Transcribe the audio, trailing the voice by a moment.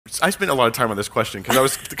I spent a lot of time on this question because I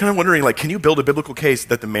was kind of wondering, like, can you build a biblical case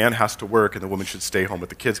that the man has to work and the woman should stay home with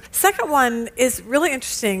the kids? Second one is really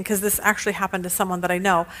interesting because this actually happened to someone that I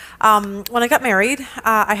know. When I got married,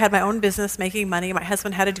 I had my own business making money. My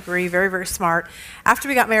husband had a degree, very, very smart. After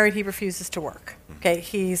we got married, he refuses to work. Okay,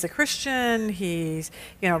 he's a Christian. He's,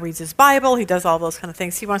 reads his Bible. He does all those kind of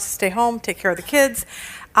things. He wants to stay home, take care of the kids,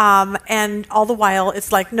 and all the while,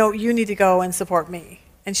 it's like, no, you need to go and support me.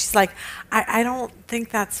 And she's like, I don't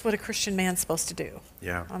think that's what a Christian man's supposed to do.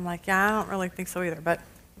 Yeah. I'm like, yeah, I don't really think so either. But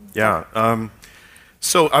yeah.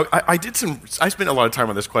 So I spent a lot of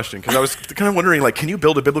time on this question because I was kind of wondering, like, can you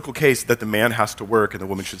build a biblical case that the man has to work and the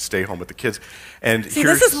woman should stay home with the kids? And see,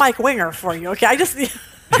 this is Mike Winger for you. Okay,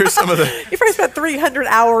 here's some of the. You probably spent 300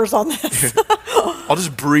 hours on this. I'll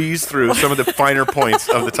just breeze through some of the finer points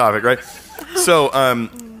of the topic, right? So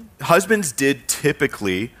husbands did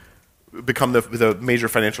typically become the major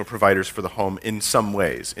financial providers for the home in some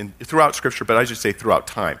ways, throughout Scripture, but I should say throughout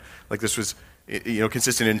time. Like this was,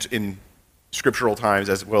 consistent in scriptural times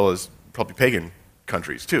as well as probably pagan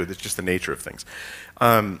countries too. That's just the nature of things.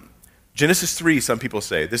 Genesis 3, some people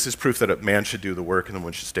say, this is proof that a man should do the work and the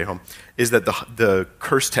woman should stay home, is that the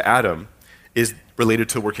curse to Adam is related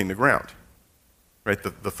to working the ground. Right,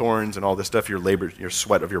 the thorns and all this stuff, your labor, your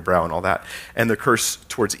sweat of your brow and all that. And the curse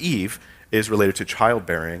towards Eve is related to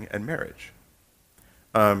childbearing and marriage.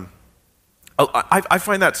 I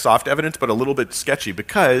find that soft evidence, but a little bit sketchy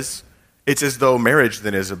because it's as though marriage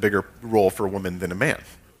then is a bigger role for a woman than a man.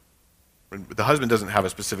 The husband doesn't have a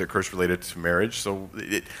specific curse related to marriage, so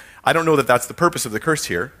I don't know that that's the purpose of the curse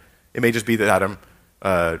here. It may just be that Adam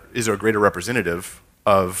is a greater representative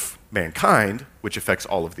of mankind, which affects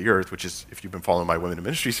all of the earth, which is, if you've been following my Women in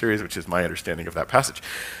Ministry series, which is my understanding of that passage.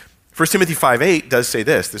 1 Timothy 5:8 does say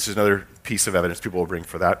this. This is another piece of evidence people will bring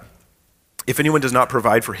for that. If anyone does not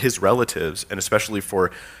provide for his relatives, and especially for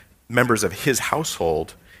members of his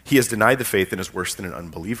household, he has denied the faith and is worse than an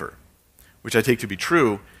unbeliever, which I take to be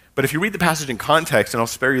true. But if you read the passage in context, and I'll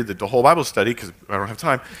spare you the whole Bible study because I don't have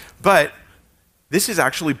time, but this is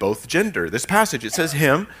actually both gender. This passage, it says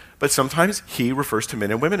him, but sometimes he refers to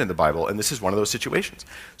men and women in the Bible, and this is one of those situations.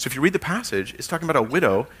 So if you read the passage, it's talking about a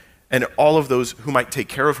widow and all of those who might take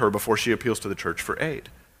care of her before she appeals to the church for aid.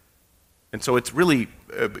 And so it's really,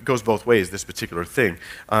 it goes both ways, this particular thing.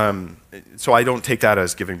 So I don't take that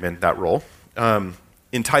as giving men that role.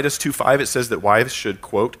 In Titus 2:5, it says that wives should,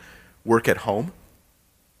 quote, work at home.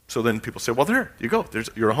 So then people say, well, there you go.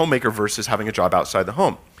 You're a homemaker versus having a job outside the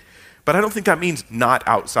home. But I don't think that means not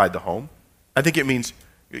outside the home. I think it means,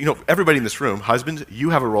 everybody in this room, husbands, you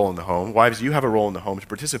have a role in the home. Wives, you have a role in the home to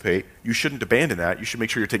participate. You shouldn't abandon that. You should make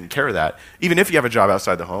sure you're taking care of that. Even if you have a job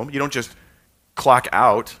outside the home, you don't just clock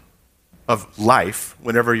out of life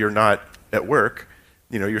whenever you're not at work.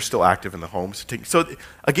 You're still active in the home. So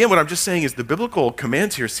again, what I'm just saying is the biblical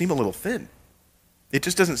commands here seem a little thin. It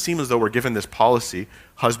just doesn't seem as though we're given this policy,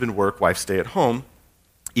 husband work, wife stay at home,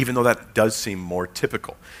 even though that does seem more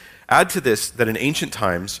typical. Add to this that in ancient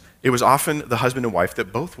times, it was often the husband and wife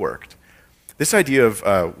that both worked. This idea of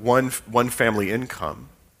one family income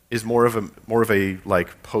is more of a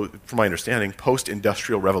from my understanding,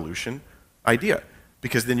 post-industrial revolution idea,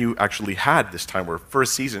 because then you actually had this time where for a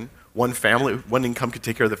season, one income could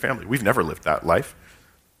take care of the family. We've never lived that life.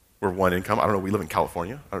 We're one income. I don't know. We live in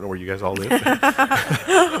California. I don't know where you guys all live.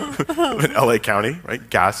 In LA County, right?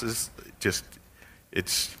 Gas is just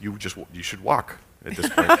you should walk at this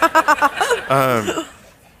point.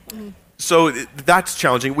 So that's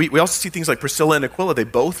challenging. We also see things like Priscilla and Aquila. They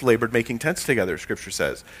both labored making tents together, Scripture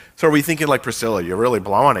says. So are we thinking like Priscilla, you're really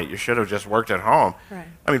blowing it. You should have just worked at home. Right.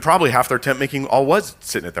 I mean, probably half their tent making all was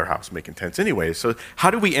sitting at their house making tents anyway. So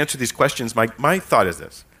how do we answer these questions? My thought is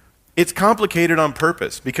this. It's complicated on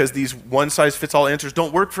purpose because these one-size-fits-all answers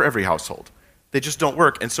don't work for every household. They just don't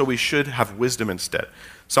work, and so we should have wisdom instead.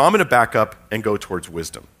 So I'm going to back up and go towards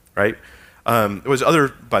wisdom, right? There was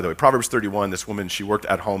by the way, Proverbs 31, this woman, she worked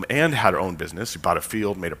at home and had her own business. She bought a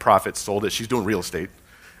field, made a profit, sold it. She's doing real estate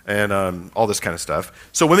and all this kind of stuff.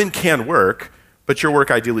 So women can work, but your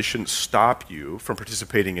work ideally shouldn't stop you from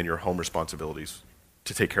participating in your home responsibilities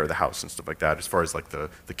to take care of the house and stuff like that, as far as like the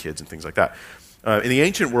kids and things like that. In the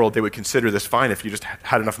ancient world, they would consider this fine if you just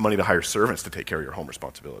had enough money to hire servants to take care of your home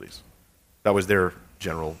responsibilities. That was their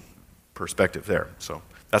general perspective there. So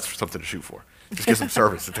that's something to shoot for. Just get some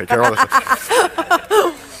servants to take care of all this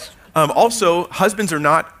stuff. Also, husbands are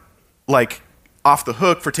not like off the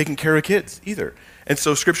hook for taking care of kids either. And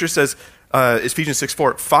so Scripture says, Ephesians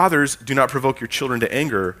 6:4, fathers, do not provoke your children to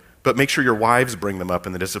anger, but make sure your wives bring them up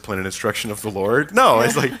in the discipline and instruction of the Lord. No,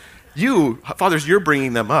 it's like, You, fathers, you're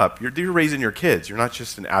bringing them up. You're raising your kids. You're not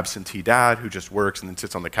just an absentee dad who just works and then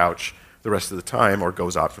sits on the couch the rest of the time or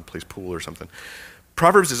goes out and plays pool or something.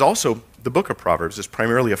 Proverbs is also, the book of Proverbs is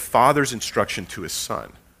primarily a father's instruction to his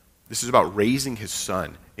son. This is about raising his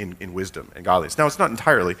son in wisdom and godliness. Now, it's not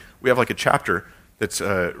entirely. We have like a chapter that's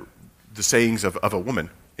the sayings of a woman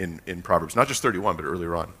in Proverbs, not just 31, but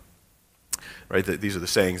earlier on. Right? These are the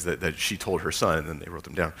sayings that she told her son, and then they wrote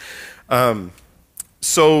them down.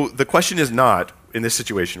 So the question is not, in this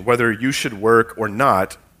situation, whether you should work or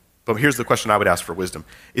not, but here's the question I would ask for wisdom.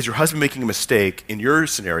 Is your husband making a mistake in your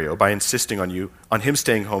scenario by insisting on him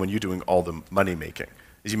staying home and you doing all the money making?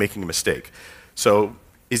 Is he making a mistake? So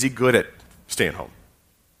is he good at staying home?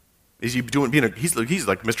 Is he he's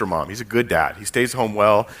like Mr. Mom. He's a good dad. He stays home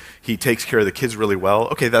well. He takes care of the kids really well.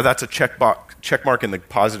 Okay, that's a check mark in the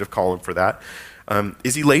positive column for that.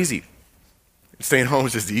 Is he lazy? Staying home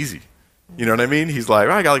is just easy. You know what I mean? He's like,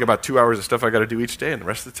 I got like about 2 hours of stuff I got to do each day, and the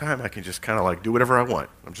rest of the time I can just kind of like do whatever I want.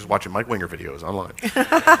 I'm just watching Mike Winger videos online.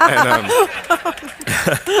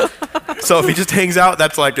 So if he just hangs out,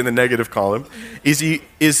 that's like in the negative column.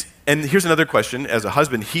 And here's another question. As a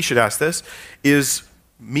husband, he should ask this: is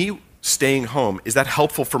me staying home, is that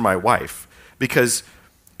helpful for my wife? Because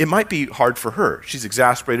it might be hard for her. She's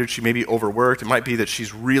exasperated. She may be overworked. It might be that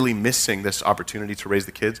she's really missing this opportunity to raise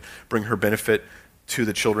the kids, bring her benefit to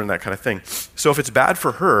the children, that kind of thing. So if it's bad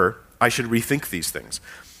for her, I should rethink these things.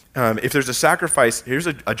 If there's a sacrifice, here's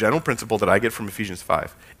a general principle that I get from Ephesians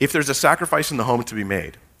 5. If there's a sacrifice in the home to be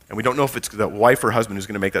made, and we don't know if it's the wife or husband who's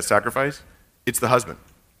going to make that sacrifice, it's the husband.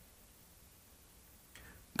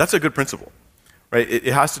 That's a good principle, right?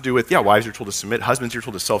 It has to do with, wives are told to submit, husbands are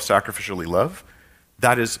told to self-sacrificially love.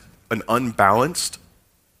 That is an unbalanced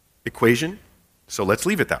equation, so let's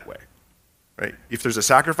leave it that way. Right? If there's a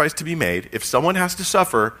sacrifice to be made, if someone has to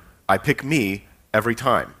suffer, I pick me every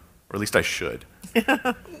time, or at least I should.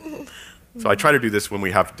 So I try to do this when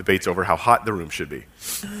we have debates over how hot the room should be.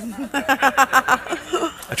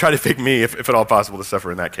 I try to pick me, if at all possible, to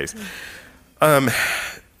suffer in that case. Now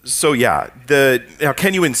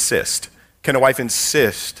can you insist? Can a wife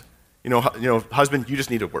insist, husband, you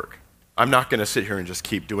just need to work. I'm not going to sit here and just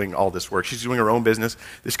keep doing all this work. She's doing her own business.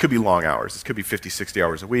 This could be long hours. This could be 50, 60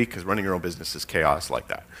 hours a week, because running your own business is chaos like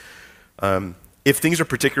that. If things are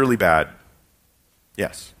particularly bad,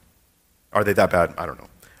 yes. Are they that bad? I don't know.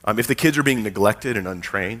 If the kids are being neglected and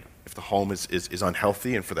untrained, if the home is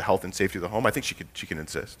unhealthy and for the health and safety of the home, I think she can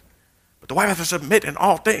insist. But the wife has to submit in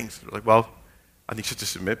all things. They're like, well, I think she has to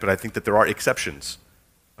submit, but I think that there are exceptions.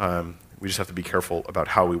 We just have to be careful about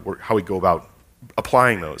how we go about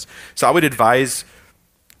applying those. So I would advise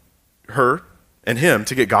her and him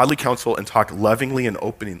to get godly counsel and talk lovingly and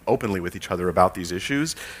openly with each other about these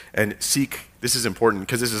issues, and seek, this is important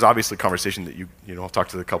because this is obviously a conversation that I'll talk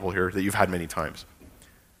to the couple here, that you've had many times.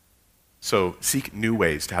 So seek new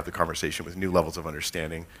ways to have the conversation with new levels of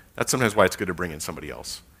understanding. That's sometimes why it's good to bring in somebody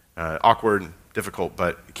else. Awkward and difficult,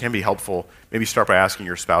 but it can be helpful. Maybe start by asking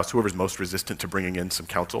your spouse, whoever's most resistant to bringing in some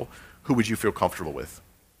counsel, who would you feel comfortable with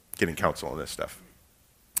getting counsel on this stuff?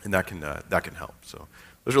 And that can help. So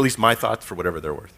those are at least my thoughts, for whatever they're worth.